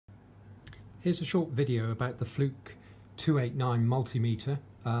Here's a short video about the Fluke 289 multimeter.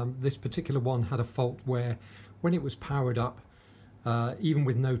 This particular one had a fault where when it was powered up, even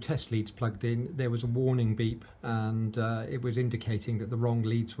with no test leads plugged in, there was a warning beep and it was indicating that the wrong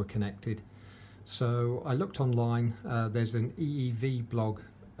leads were connected. So I looked online. There's an EEV blog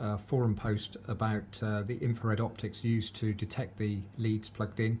forum post about the infrared optics used to detect the leads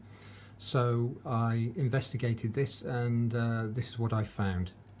plugged in. So I investigated this and this is what I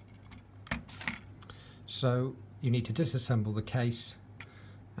found. So you need to disassemble the case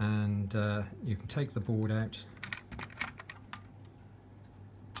and you can take the board out,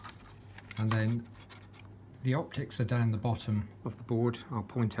 and then the optics are down the bottom of the board. I'll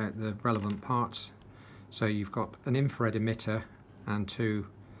point out the relevant parts. So you've got an infrared emitter and two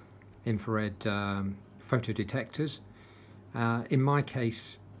infrared photodetectors. In my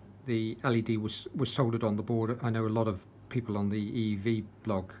case, the LED was soldered on the board. I know a lot of people on the EEV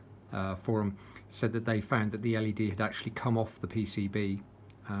blog forum said that they found that the LED had actually come off the PCB.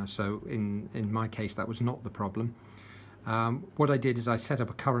 So in my case, that was not the problem. What I did is I set up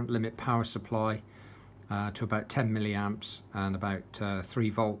a current limit power supply to about 10 milliamps and about 3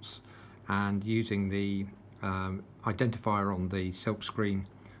 volts, and using the identifier on the silk screen,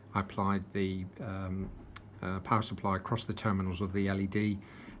 I applied the power supply across the terminals of the LED,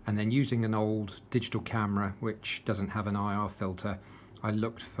 and then using an old digital camera which doesn't have an IR filter, I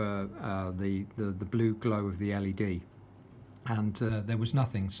looked for the blue glow of the LED, and there was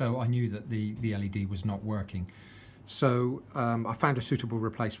nothing, so I knew that the LED was not working. So I found a suitable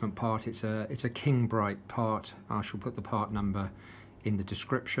replacement part. It's a Kingbright part. I shall put the part number in the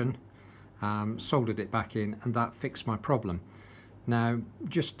description. Soldered it back in, and that fixed my problem. Now,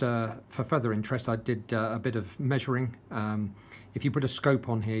 just for further interest, I did a bit of measuring. If you put a scope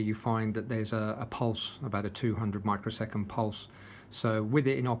on here, you find that there's a pulse, about a 200 microsecond pulse. So with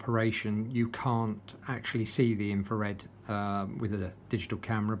it in operation, you can't actually see the infrared with a digital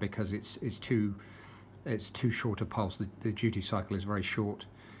camera because it's too short a pulse. The duty cycle is very short.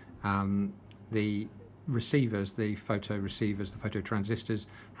 The receivers, the photo receivers, the photo transistors,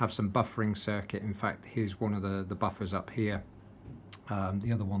 have some buffering circuit. In fact, here's one of the buffers up here.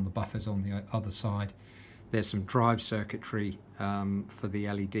 The other one, the buffer's on the other side. There's some drive circuitry for the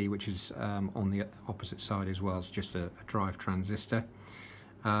LED, which is on the opposite side as well. It's just a drive transistor.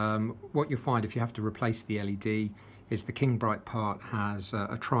 What you'll find if you have to replace the LED is the Kingbright part has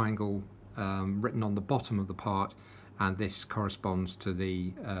a triangle written on the bottom of the part, and this corresponds to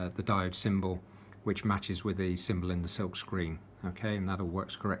the diode symbol, which matches with the symbol in the silk screen. Okay, and that all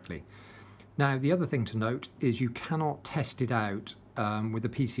works correctly. Now, the other thing to note is you cannot test it out with the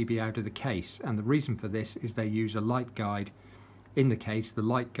PCB out of the case, and the reason for this is they use a light guide in the case. The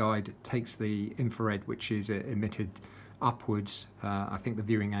light guide takes the infrared, which is emitted upwards. I think the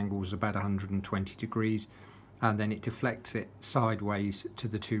viewing angle is about 120 degrees, and then it deflects it sideways to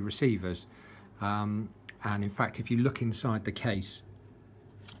the two receivers. And in fact, if you look inside the case,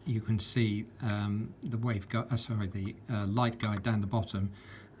 you can see the light guide down the bottom,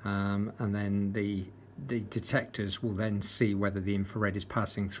 and then the detectors will then see whether the infrared is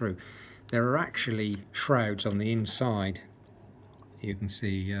passing through. There are actually shrouds on the inside. You can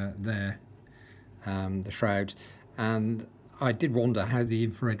see there the shrouds, and I did wonder how the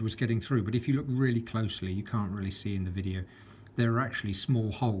infrared was getting through, but if you look really closely, you can't really see in the video, there are actually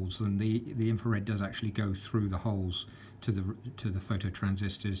small holes, and the infrared does actually go through the holes to the photo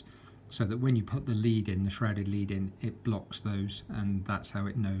transistors, so that when you put the lead in, the shrouded lead in, it blocks those, and that's how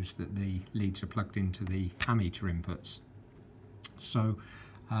it knows that the leads are plugged into the ammeter inputs. So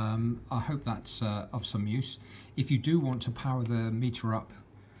I hope that's of some use. If you do want to power the meter up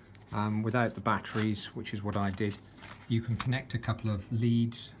without the batteries, which is what I did, you can connect a couple of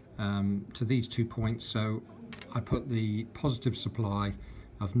leads to these 2 points. So I put the positive supply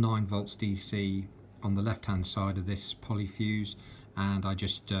of 9 volts DC on the left hand side of this poly fuse, and I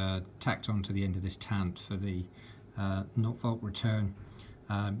just tacked onto the end of this tant for the 0 volt return.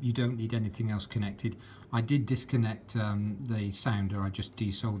 You don't need anything else connected. I did disconnect the sounder. I just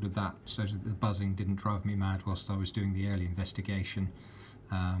desoldered that so that the buzzing didn't drive me mad whilst I was doing the early investigation.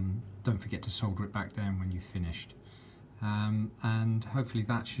 Don't forget to solder it back down when you've finished. And hopefully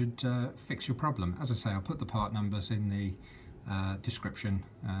that should fix your problem. As I say, I'll put the part numbers in the description,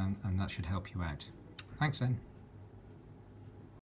 and that should help you out. Thanks then.